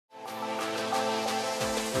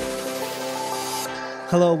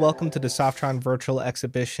Hello, welcome to the Softron virtual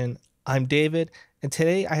exhibition. I'm David, and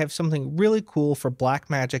today I have something really cool for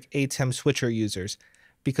Blackmagic ATEM switcher users,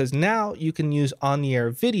 because now you can use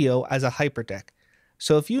OnTheAir video as a HyperDeck.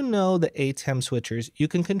 So if you know the ATEM switchers, you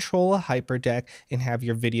can control a HyperDeck and have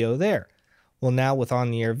your video there. Well, now with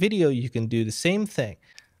OnTheAir video, you can do the same thing.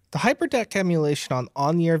 The HyperDeck emulation on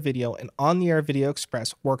OnTheAir Video and OnTheAir Video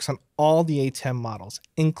Express works on all the ATEM models,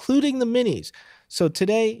 including the minis. So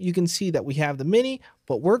today you can see that we have the mini,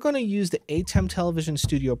 but we're going to use the ATEM Television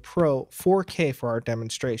Studio Pro 4K for our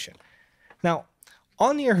demonstration. Now,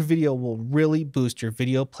 OnTheAir Video will really boost your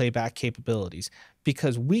video playback capabilities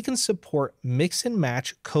because we can support mix and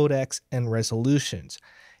match codecs and resolutions.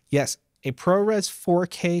 Yes, a ProRes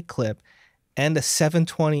 4K clip and a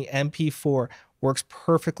 720 MP4 works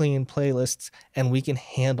perfectly in playlists, and we can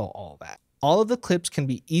handle all that. All of the clips can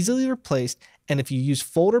be easily replaced, and if you use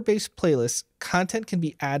folder-based playlists, content can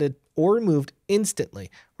be added or removed instantly,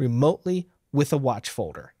 remotely with a watch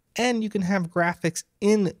folder. And you can have graphics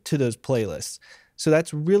into those playlists. So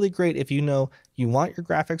that's really great if you know you want your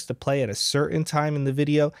graphics to play at a certain time in the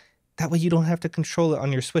video. That way you don't have to control it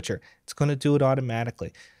on your switcher. It's going to do it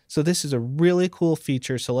automatically. So this is a really cool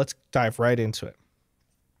feature, so let's dive right into it.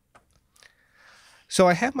 So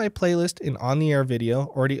I have my playlist in OnTheAir Video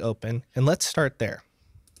already open, and let's start there.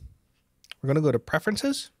 We're going to go to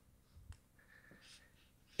Preferences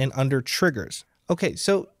and under Triggers. Okay,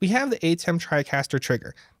 so we have the ATEM TriCaster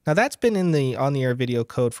trigger. Now that's been in the OnTheAir Video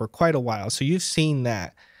code for quite a while, so you've seen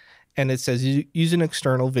that. And it says use an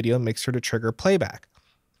external video mixer to trigger playback.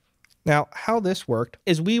 Now how this worked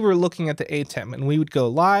is we were looking at the ATEM and we would go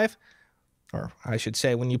live, or I should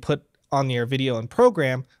say when you put OnTheAir Video in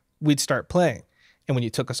program, we'd start playing. And when you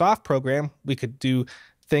took us off program, we could do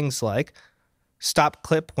things like stop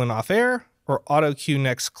clip when off air or auto cue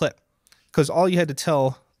next clip, because all you had to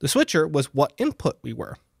tell the switcher was what input we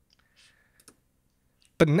were.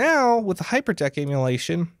 But now with the HyperDeck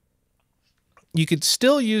emulation, you could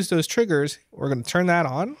still use those triggers. We're going to turn that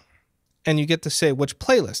on and you get to say which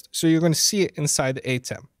playlist. So you're going to see it inside the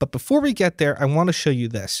ATEM. But before we get there, I want to show you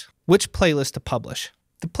this, which playlist to publish.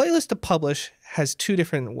 The playlist to publish has two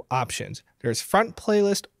different options. There's front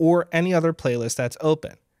playlist or any other playlist that's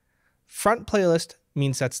open. Front playlist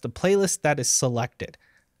means that's the playlist that is selected.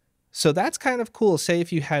 So that's kind of cool. Say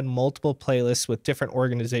if you had multiple playlists with different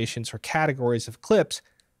organizations or categories of clips,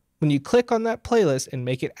 when you click on that playlist and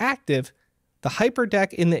make it active, the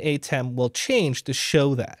HyperDeck in the ATEM will change to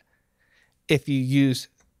show that. If you use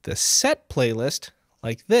the set playlist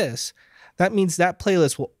like this, that means that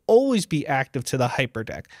playlist will always be active to the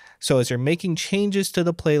HyperDeck. So as you're making changes to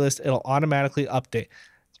the playlist, it'll automatically update.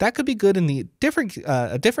 That could be good in the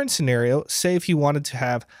a different scenario. Say if you wanted to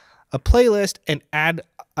have a playlist and add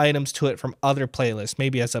items to it from other playlists,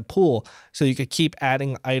 maybe as a pool, so you could keep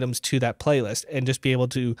adding items to that playlist and just be able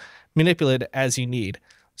to manipulate it as you need.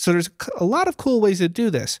 So there's a lot of cool ways to do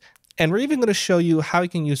this. And we're even going to show you how you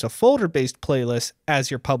can use a folder-based playlist as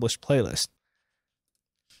your published playlist.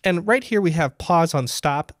 And right here we have pause on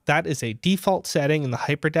stop. That is a default setting in the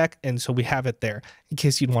HyperDeck, and so we have it there in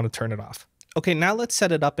case you'd want to turn it off. Okay, now let's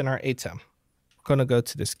set it up in our ATEM. We're going to go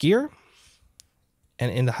to this gear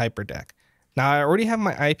and in the HyperDeck. Now I already have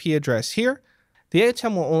my IP address here. The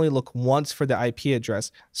ATEM will only look once for the IP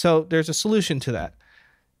address, so there's a solution to that.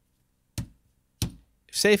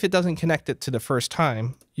 Say if it doesn't connect it to the first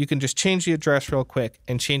time, you can just change the address real quick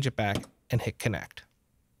and change it back and hit connect.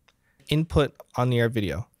 Input OnTheAir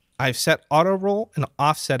Video. I've set auto roll an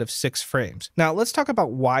offset of 6 frames. Now let's talk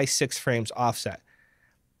about why 6 frames offset.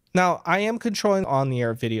 Now I am controlling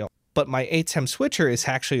OnTheAir Video, but my ATEM switcher is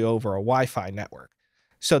actually over a Wi-Fi network.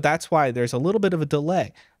 So that's why there's a little bit of a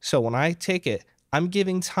delay. So when I take it, I'm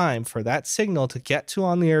giving time for that signal to get to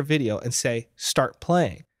OnTheAir Video and say, start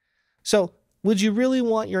playing. So would you really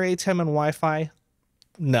want your ATEM and Wi-Fi?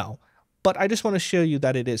 No. But I just want to show you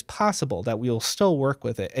that it is possible that we will still work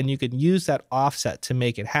with it, and you can use that offset to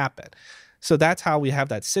make it happen. So that's how we have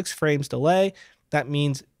that 6 frames delay. That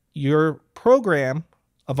means your program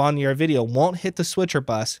of OnTheAir Video won't hit the switcher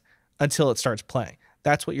bus until it starts playing.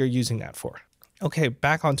 That's what you're using that for. Okay,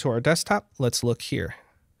 back onto our desktop. Let's look here.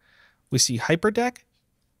 We see HyperDeck,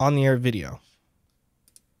 OnTheAir Video.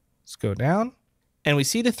 Let's go down, and we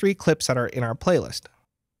see the 3 clips that are in our playlist.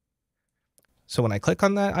 So when I click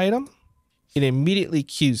on that item, it immediately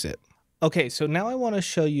cues it. Okay, so now I want to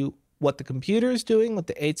show you what the computer is doing with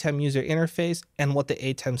the ATEM user interface and what the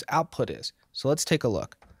ATEM's output is. So let's take a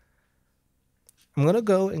look. I'm going to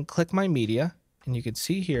go and click my media, and you can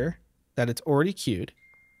see here that it's already queued.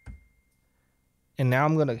 And now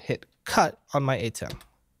I'm going to hit cut on my ATEM,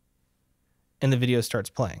 and the video starts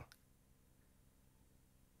playing.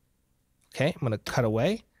 Okay, I'm going to cut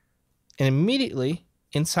away, and immediately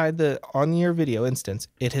inside the OnTheAir video instance,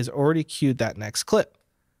 it has already queued that next clip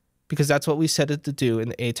because that's what we set it to do in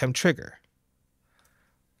the ATEM trigger.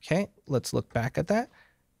 Okay, let's look back at that.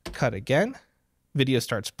 Cut again. Video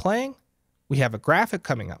starts playing. We have a graphic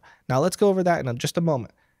coming up. Now let's go over that in just a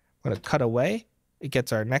moment. We're going to cut away. It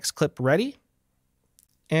gets our next clip ready,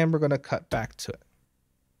 and we're going to cut back to it.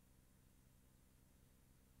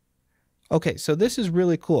 Okay, so this is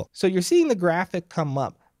really cool. So you're seeing the graphic come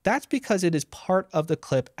up. That's because it is part of the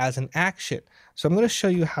clip as an action. So I'm going to show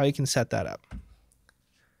you how you can set that up.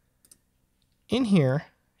 In here,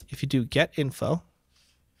 if you do get info,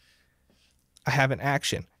 I have an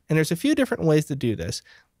action. And there's a few different ways to do this.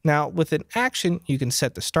 Now, with an action, you can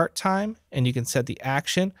set the start time, and you can set the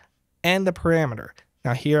action and the parameter.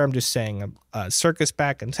 Now here I'm just saying a circus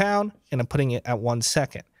back in town, and I'm putting it at 1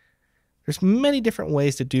 second. There's many different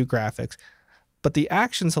ways to do graphics, but the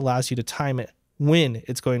actions allows you to time it when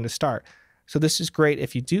it's going to start. So this is great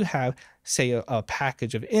if you do have, say, a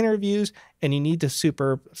package of interviews and you need to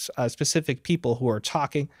specific people who are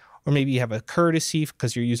talking, or maybe you have a courtesy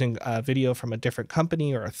because you're using a video from a different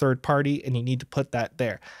company or a third party and you need to put that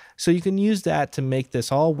there. So you can use that to make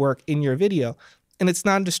this all work in your video, and it's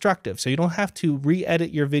non-destructive. So you don't have to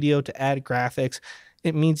re-edit your video to add graphics.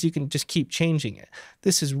 It means you can just keep changing it.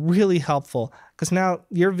 This is really helpful because now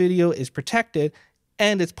your video is protected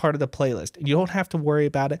and it's part of the playlist. You don't have to worry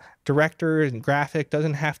about it. Director and graphic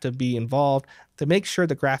doesn't have to be involved to make sure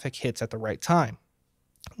the graphic hits at the right time.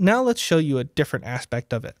 Now let's show you a different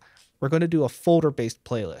aspect of it. We're going to do a folder-based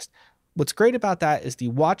playlist. What's great about that is the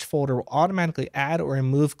watch folder will automatically add or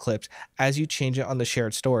remove clips as you change it on the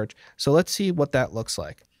shared storage. So let's see what that looks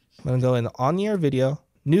like. I'm going to go in the OnTheAir video,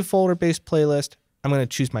 new folder-based playlist. I'm going to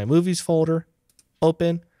choose my movies folder,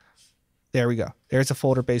 open. There we go. There's a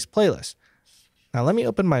folder-based playlist. Now let me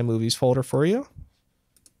open my movies folder for you.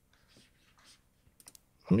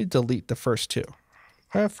 Let me delete the first two,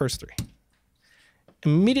 first three.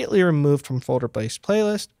 Immediately removed from folder-based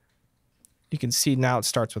playlist. You can see now it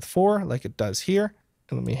starts with 4 like it does here.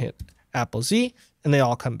 And let me hit Apple Z and they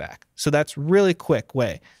all come back. So that's really quick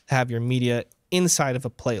way to have your media inside of a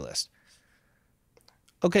playlist.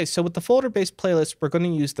 Okay, so with the folder-based playlist, we're going to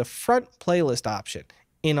use the front playlist option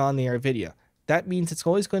in OnTheAir video. That means it's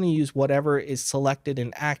always going to use whatever is selected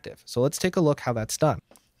and active. So let's take a look how that's done.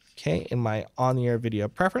 Okay, in my OnTheAir video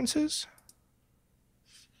preferences,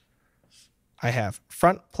 I have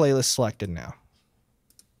front playlist selected now.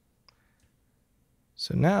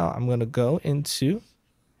 So now I'm going to go into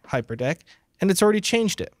HyperDeck, and it's already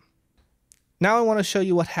changed it. Now I want to show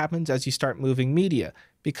you what happens as you start moving media,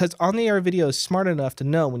 because OnTheAir video is smart enough to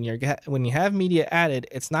know when you have media added,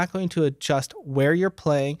 it's not going to adjust where you're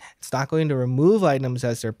playing. It's not going to remove items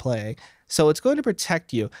as they're playing. So it's going to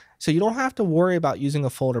protect you. So you don't have to worry about using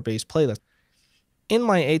a folder-based playlist. In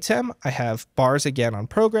my ATEM, I have bars again on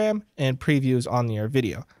program and previews OnTheAir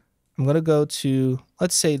video. I'm going to go to,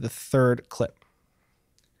 let's say, the third clip.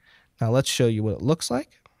 Now let's show you what it looks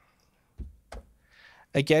like.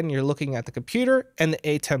 Again, you're looking at the computer and the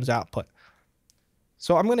ATEM's output.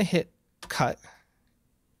 So I'm going to hit cut,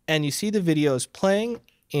 and you see the video is playing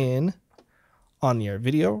in OnTheAir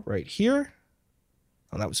video right here.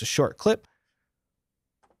 Oh, that was a short clip.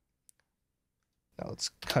 Now let's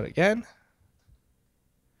cut again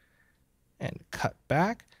and cut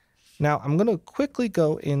back. Now I'm going to quickly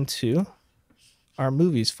go into our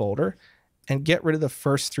movies folder and get rid of the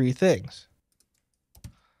first 3 things.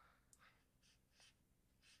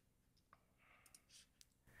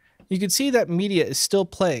 You can see that media is still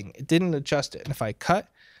playing. It didn't adjust it. And if I cut,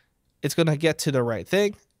 it's going to get to the right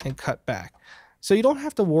thing and cut back. So you don't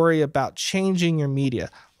have to worry about changing your media.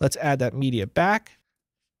 Let's add that media back.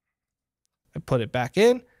 I put it back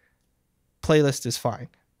in. Playlist is fine.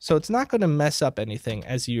 So it's not going to mess up anything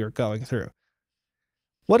as you're going through.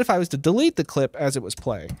 What if I was to delete the clip as it was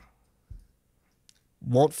playing?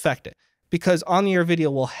 Won't affect it, because OnTheAir video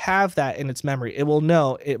will have that in its memory. It will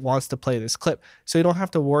know it wants to play this clip. So you don't have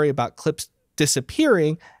to worry about clips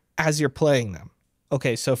disappearing as you're playing them.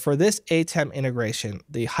 Okay, so for this ATEM integration,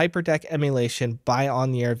 the HyperDeck emulation by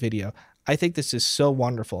OnTheAir video, I think this is so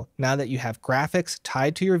wonderful. Now that you have graphics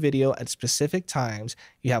tied to your video at specific times,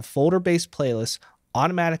 you have folder-based playlists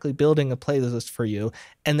automatically building a playlist for you,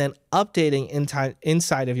 and then updating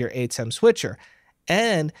inside of your ATEM switcher.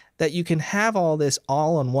 And that you can have all this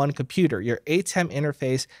all on one computer, your ATEM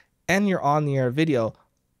interface and your OnTheAir video.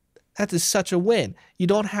 That is such a win. You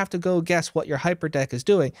don't have to go guess what your HyperDeck is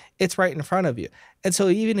doing. It's right in front of you. And so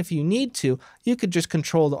even if you need to, you could just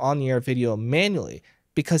control the OnTheAir video manually,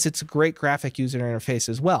 because it's a great graphic user interface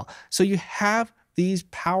as well. So you have these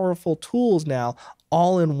powerful tools now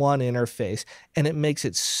all in one interface. And it makes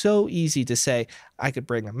it so easy to say, I could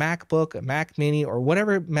bring a MacBook, a Mac Mini, or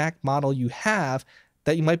whatever Mac model you have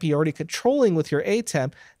that you might be already controlling with your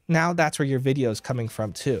ATEM. Now that's where your video is coming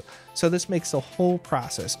from too. So this makes the whole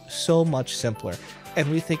process so much simpler. And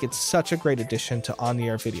we think it's such a great addition to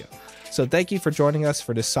OnTheAir Video. So thank you for joining us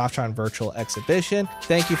for this Softron virtual exhibition.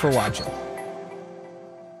 Thank you for watching.